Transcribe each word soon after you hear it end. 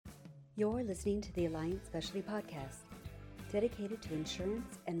You're listening to the Alliance Specialty Podcast, dedicated to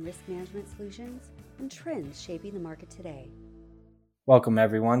insurance and risk management solutions and trends shaping the market today. Welcome,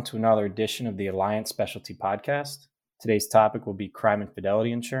 everyone, to another edition of the Alliance Specialty Podcast. Today's topic will be crime and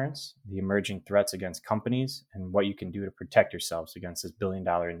fidelity insurance, the emerging threats against companies, and what you can do to protect yourselves against this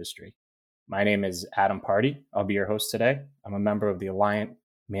billion-dollar industry. My name is Adam Pardi. I'll be your host today. I'm a member of the Alliance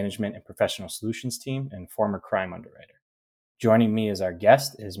Management and Professional Solutions team and former crime underwriter. Joining me as our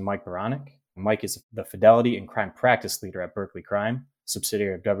guest is Mike Beranek. Mike is the Fidelity and Crime Practice Leader at Berkeley Crime,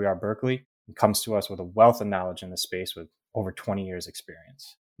 subsidiary of W.R. Berkeley, and comes to us with a wealth of knowledge in the space with over 20 years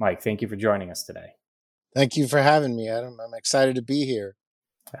experience. Mike, thank you for joining us today. Thank you for having me, Adam. I'm excited to be here.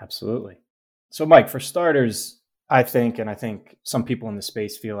 Absolutely. So, Mike, for starters, I think some people in the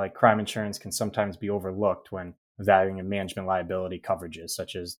space feel like crime insurance can sometimes be overlooked when evaluating a management liability coverages,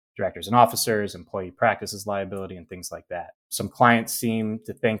 such as directors and officers, employee practices liability, and things like that. Some clients seem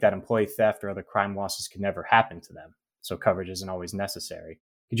to think that employee theft or other crime losses can never happen to them, so coverage isn't always necessary.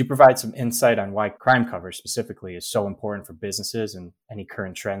 Could you provide some insight on why crime coverage specifically is so important for businesses and any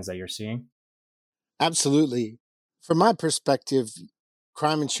current trends that you're seeing? Absolutely. From my perspective,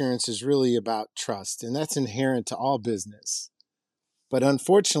 crime insurance is really about trust, and that's inherent to all business. But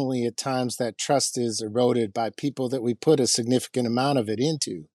unfortunately, at times that trust is eroded by people that we put a significant amount of it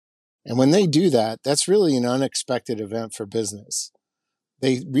into. And when they do that, that's really an unexpected event for business.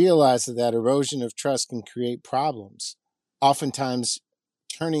 They realize that erosion of trust can create problems, oftentimes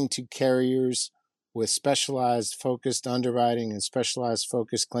turning to carriers with specialized focused underwriting and specialized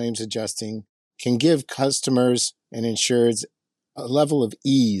focused claims adjusting can give customers and insureds a level of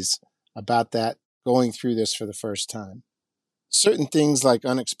ease about that going through this for the first time. Certain things like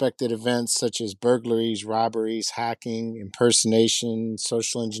unexpected events such as burglaries, robberies, hacking, impersonation,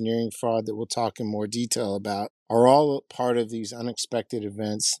 social engineering fraud that we'll talk in more detail about are all part of these unexpected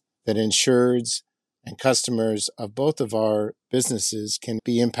events that insureds and customers of both of our businesses can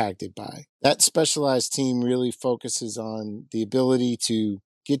be impacted by. That specialized team really focuses on the ability to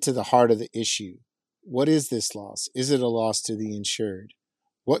get to the heart of the issue. What is this loss? Is it a loss to the insured?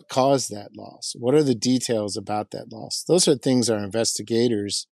 What caused that loss? What are the details about that loss? Those are things our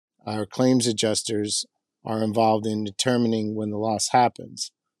investigators, our claims adjusters are involved in determining when the loss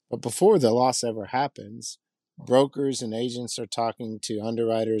happens. But before the loss ever happens, brokers and agents are talking to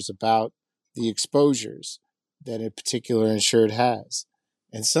underwriters about the exposures that a particular insured has.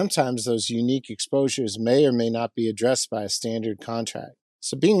 And sometimes those unique exposures may or may not be addressed by a standard contract.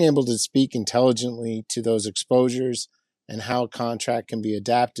 So being able to speak intelligently to those exposures and how a contract can be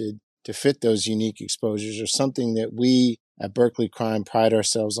adapted to fit those unique exposures are something that we at Berkeley Crime pride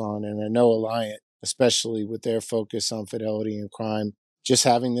ourselves on. And I know Alliant, especially with their focus on fidelity and crime, just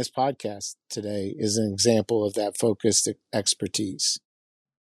having this podcast today is an example of that focused expertise.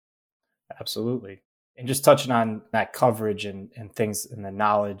 Absolutely. And just touching on that coverage and things and the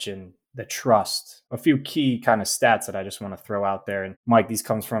knowledge and the trust, a few key kind of stats that I just want to throw out there. And Mike, these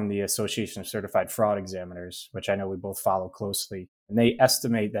comes from the Association of Certified Fraud Examiners, which I know we both follow closely. And they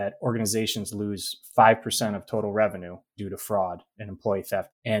estimate that organizations lose 5% of total revenue due to fraud and employee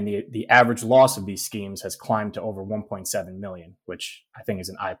theft. And the average loss of these schemes has climbed to over 1.7 million, which I think is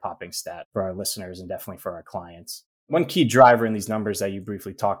an eye-popping stat for our listeners and definitely for our clients. One key driver in these numbers that you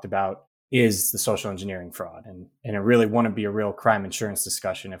briefly talked about is the social engineering fraud. And it really wouldn't be a real crime insurance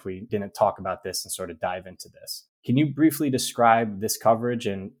discussion if we didn't talk about this and sort of dive into this. Can you briefly describe this coverage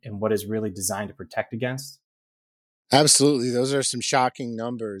and what is really designed to protect against? Absolutely. Those are some shocking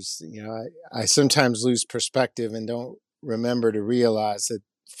numbers. I sometimes lose perspective and don't remember to realize that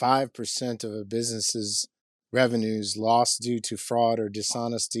 5% of a business's revenues lost due to fraud or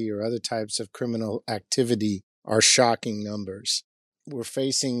dishonesty or other types of criminal activity are shocking numbers. We're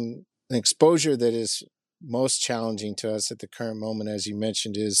facing an exposure that is most challenging to us at the current moment, as you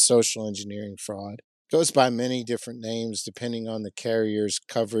mentioned, is social engineering fraud. It goes by many different names depending on the carrier's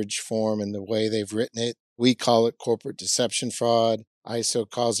coverage form and the way they've written it. We call it corporate deception fraud. ISO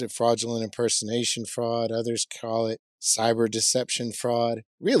calls it fraudulent impersonation fraud. Others call it cyber deception fraud.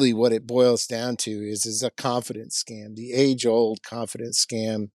 Really what it boils down to is a confidence scam, the age-old confidence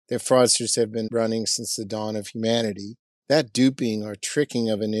scam that fraudsters have been running since the dawn of humanity. That duping or tricking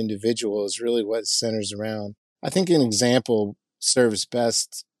of an individual is really what it centers around. I think an example serves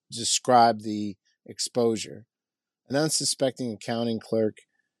best to describe the exposure. An unsuspecting accounting clerk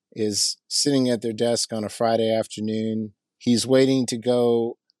is sitting at their desk on a Friday afternoon. He's waiting to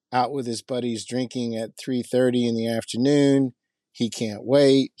go out with his buddies drinking at 3:30 in the afternoon. He can't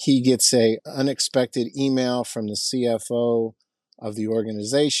wait. He gets an unexpected email from the CFO of the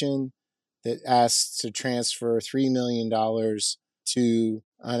organization that asks to transfer $3 million to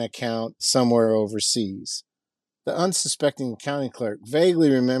an account somewhere overseas. The unsuspecting accounting clerk vaguely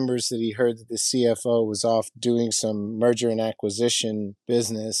remembers that he heard that the CFO was off doing some merger and acquisition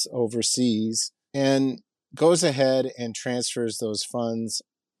business overseas and goes ahead and transfers those funds,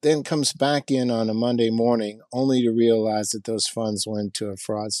 then comes back in on a Monday morning only to realize that those funds went to a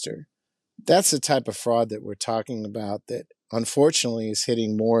fraudster. That's the type of fraud that we're talking about that unfortunately is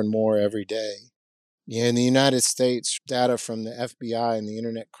hitting more and more every day. In the United States, data from the FBI and the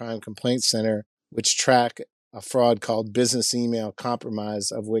Internet Crime Complaint Center, which track a fraud called business email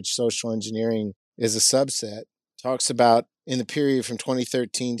compromise, of which social engineering is a subset, talks about in the period from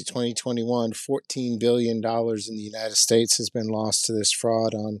 2013 to 2021, $14 billion in the United States has been lost to this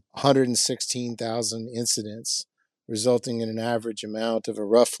fraud on 116,000 incidents, resulting in an average amount of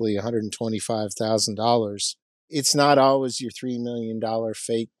roughly $125,000. It's not always your $3 million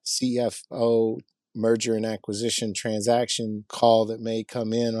fake CFO merger and acquisition transaction call that may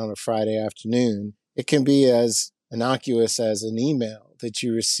come in on a Friday afternoon. It can be as innocuous as an email that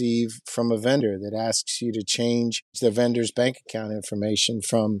you receive from a vendor that asks you to change the vendor's bank account information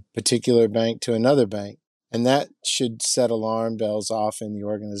from a particular bank to another bank. And that should set alarm bells off in the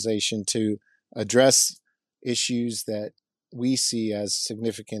organization to address issues that we see as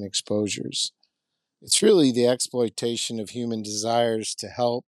significant exposures. It's really the exploitation of human desires to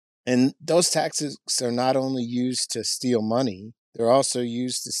help. And those tactics are not only used to steal money, they're also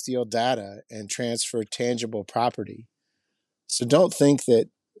used to steal data and transfer tangible property. So don't think that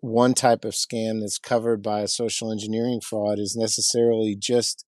one type of scam that's covered by a social engineering fraud is necessarily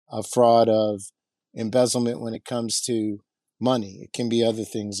just a fraud of embezzlement when it comes to money. It can be other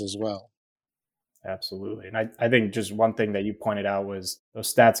things as well. Absolutely. And I think just one thing that you pointed out was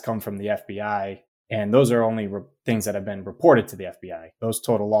those stats come from the FBI. And those are only things that have been reported to the FBI. Those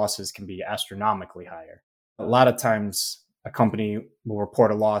total losses can be astronomically higher. A lot of times a company will report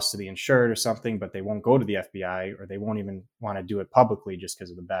a loss to the insured or something, but they won't go to the FBI or they won't even want to do it publicly just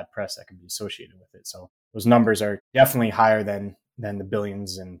because of the bad press that can be associated with it. So those numbers are definitely higher than the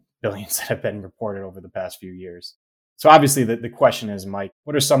billions and billions that have been reported over the past few years. So obviously the question is, Mike,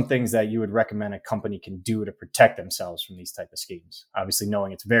 what are some things that you would recommend a company can do to protect themselves from these type of schemes? Obviously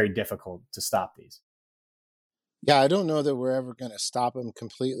knowing it's very difficult to stop these. Yeah, I don't know that we're ever going to stop them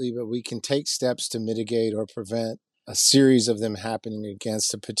completely, but we can take steps to mitigate or prevent a series of them happening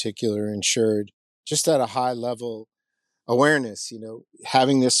against a particular insured, just at a high level awareness.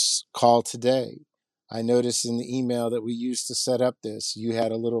 Having this call today, I noticed in the email that we used to set up this, you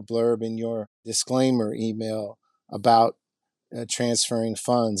had a little blurb in your disclaimer email about transferring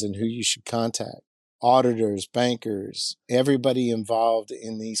funds and who you should contact. Auditors, bankers, everybody involved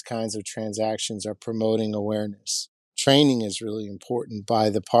in these kinds of transactions are promoting awareness. Training is really important by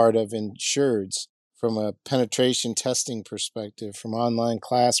the part of insureds from a penetration testing perspective, from online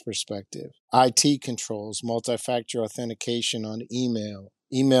class perspective, IT controls, multi-factor authentication on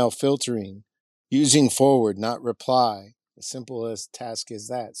email filtering, using forward, not reply. As simple as task as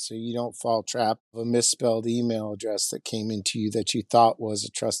that, so you don't fall trap of a misspelled email address that came into you that you thought was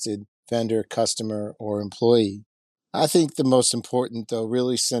a trusted vendor, customer, or employee. I think the most important, though,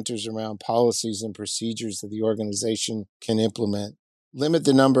 really centers around policies and procedures that the organization can implement. Limit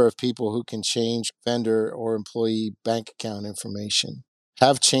the number of people who can change vendor or employee bank account information.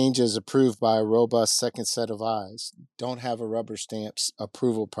 Have changes approved by a robust second set of eyes. Don't have a rubber stamp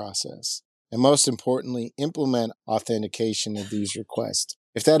approval process. And most importantly, implement authentication of these requests.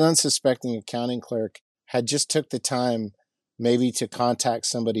 If that unsuspecting accounting clerk had just took the time maybe to contact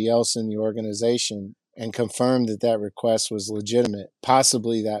somebody else in the organization and confirm that that request was legitimate,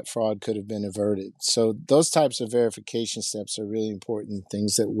 possibly that fraud could have been averted. So those types of verification steps are really important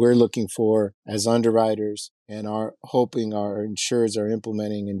things that we're looking for as underwriters and are hoping our insureds are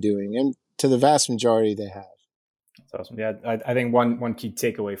implementing and doing. And to the vast majority, they have. That's awesome. Yeah, I think one key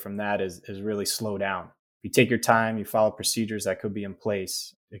takeaway from that is really slow down. If you take your time, you follow procedures that could be in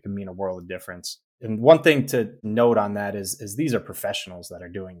place, it can mean a world of difference. And one thing to note on that is these are professionals that are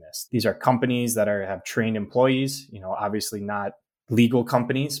doing this. These are companies that have trained employees, obviously not legal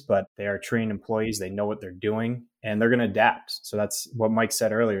companies, but they are trained employees. They know what they're doing and they're going to adapt. So that's what Mike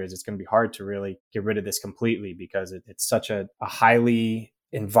said earlier, is it's going to be hard to really get rid of this completely because it's such a highly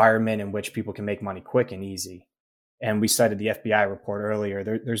environment in which people can make money quick and easy. And we cited the FBI report earlier.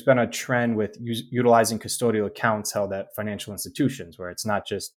 There's been a trend with utilizing custodial accounts held at financial institutions where it's not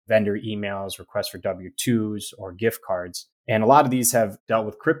just vendor emails, requests for W-2s or gift cards. And a lot of these have dealt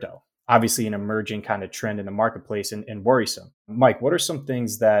with crypto, obviously an emerging kind of trend in the marketplace and worrisome. Mike, what are some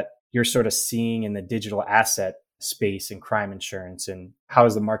things that you're sort of seeing in the digital asset space in crime insurance, and how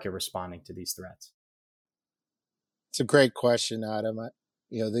is the market responding to these threats? It's a great question, Adam.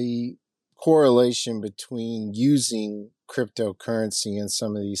 The correlation between using cryptocurrency and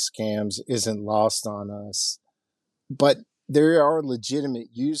some of these scams isn't lost on us. But there are legitimate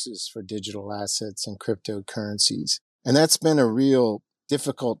uses for digital assets and cryptocurrencies. And that's been a real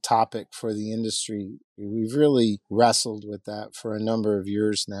difficult topic for the industry. We've really wrestled with that for a number of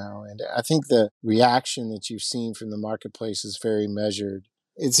years now. And I think the reaction that you've seen from the marketplace is very measured.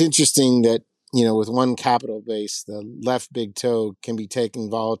 It's interesting that, with one capital base, the left big toe can be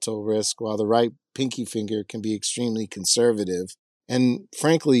taking volatile risk while the right pinky finger can be extremely conservative. And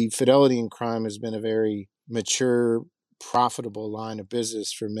frankly, Fidelity and Crime has been a very mature, profitable line of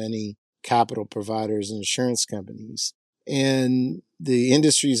business for many capital providers and insurance companies. And the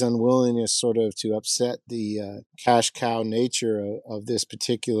industry's unwillingness sort of to upset the cash cow nature of this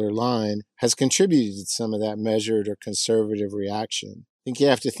particular line has contributed to some of that measured or conservative reaction. I think you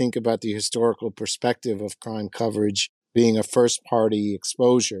have to think about the historical perspective of crime coverage being a first-party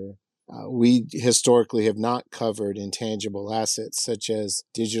exposure. We historically have not covered intangible assets such as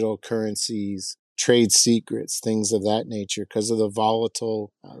digital currencies, trade secrets, things of that nature, because of the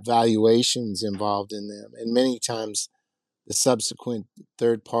volatile valuations involved in them. And many times the subsequent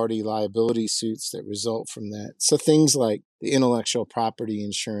third-party liability suits that result from that. So things like the intellectual property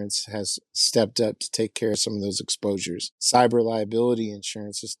insurance has stepped up to take care of some of those exposures. Cyber liability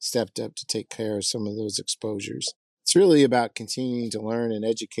insurance has stepped up to take care of some of those exposures. It's really about continuing to learn and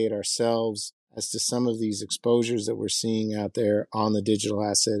educate ourselves as to some of these exposures that we're seeing out there on the digital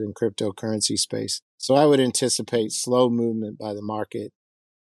asset and cryptocurrency space. So I would anticipate slow movement by the market.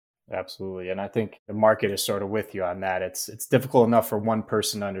 Absolutely. And I think the market is sort of with you on that. It's difficult enough for one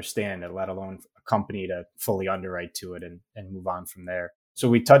person to understand it, let alone a company to fully underwrite to it and move on from there. So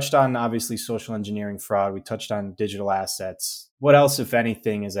we touched on, obviously, social engineering fraud. We touched on digital assets. What else, if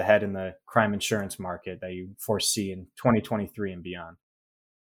anything, is ahead in the crime insurance market that you foresee in 2023 and beyond?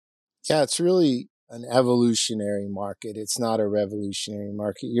 Yeah, it's really an evolutionary market. It's not a revolutionary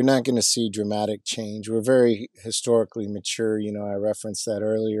market. You're not going to see dramatic change. We're very historically mature. I referenced that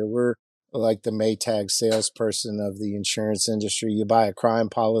earlier. We're like the Maytag salesperson of the insurance industry. You buy a crime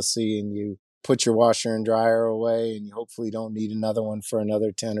policy and you put your washer and dryer away, and you hopefully don't need another one for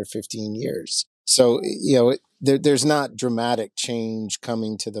another 10 or 15 years. So, there's not dramatic change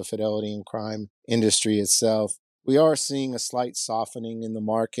coming to the Fidelity and Crime industry itself. We are seeing a slight softening in the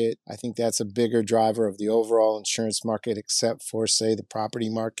market. I think that's a bigger driver of the overall insurance market, except for, say, the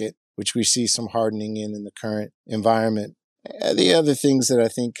property market, which we see some hardening in the current environment. The other things that I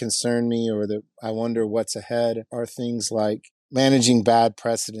think concern me, or that I wonder what's ahead, are things like managing bad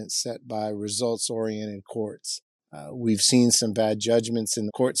precedents set by results-oriented courts. We've seen some bad judgments in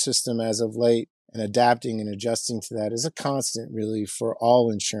the court system as of late, and adapting and adjusting to that is a constant, really, for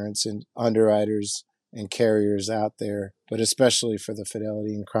all insurance and underwriters and carriers out there, but especially for the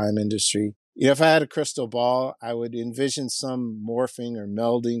Fidelity and Crime industry. If I had a crystal ball, I would envision some morphing or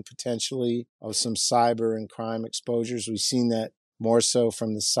melding potentially of some cyber and crime exposures. We've seen that more so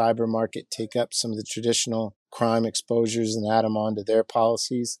from the cyber market take up some of the traditional crime exposures and add them onto their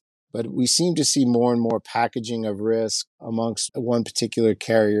policies. But we seem to see more and more packaging of risk amongst one particular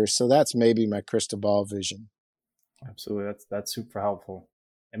carrier. So that's maybe my crystal ball vision. Absolutely. That's super helpful.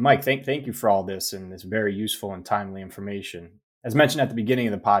 And Mike, thank you for all this and this very useful and timely information. As mentioned at the beginning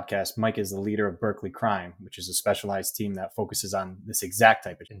of the podcast, Mike is the leader of Berkeley Crime, which is a specialized team that focuses on this exact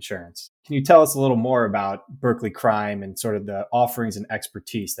type of insurance. Can you tell us a little more about Berkeley Crime and sort of the offerings and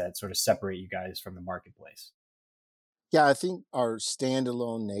expertise that sort of separate you guys from the marketplace? Yeah, I think our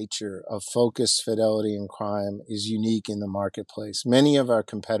standalone nature of focused Fidelity and Crime is unique in the marketplace. Many of our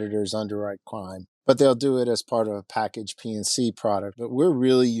competitors underwrite crime, but they'll do it as part of a packaged P&C product. But we're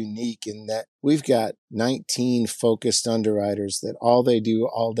really unique in that we've got 19 focused underwriters that all they do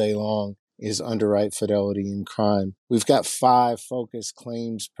all day long is underwrite Fidelity and Crime. We've got 5 focused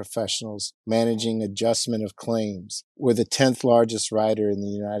claims professionals managing adjustment of claims. We're the 10th largest writer in the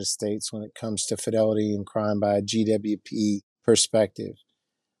United States when it comes to Fidelity and Crime by a GWP perspective.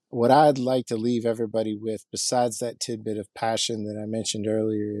 What I'd like to leave everybody with, besides that tidbit of passion that I mentioned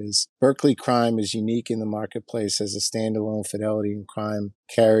earlier, is Berkeley Crime is unique in the marketplace as a standalone Fidelity and Crime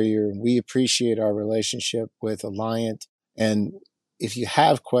carrier. We appreciate our relationship with Alliant, and if you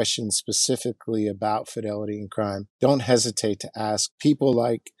have questions specifically about Fidelity and Crime, don't hesitate to ask people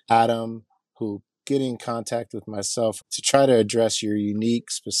like Adam, who get in contact with myself to try to address your unique,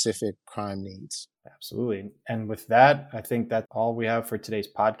 specific crime needs. Absolutely. And with that, I think that's all we have for today's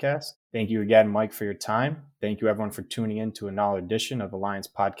podcast. Thank you again, Mike, for your time. Thank you, everyone, for tuning in to another edition of Alliance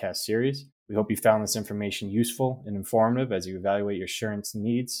Podcast Series. We hope you found this information useful and informative as you evaluate your insurance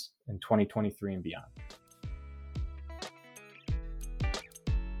needs in 2023 and beyond.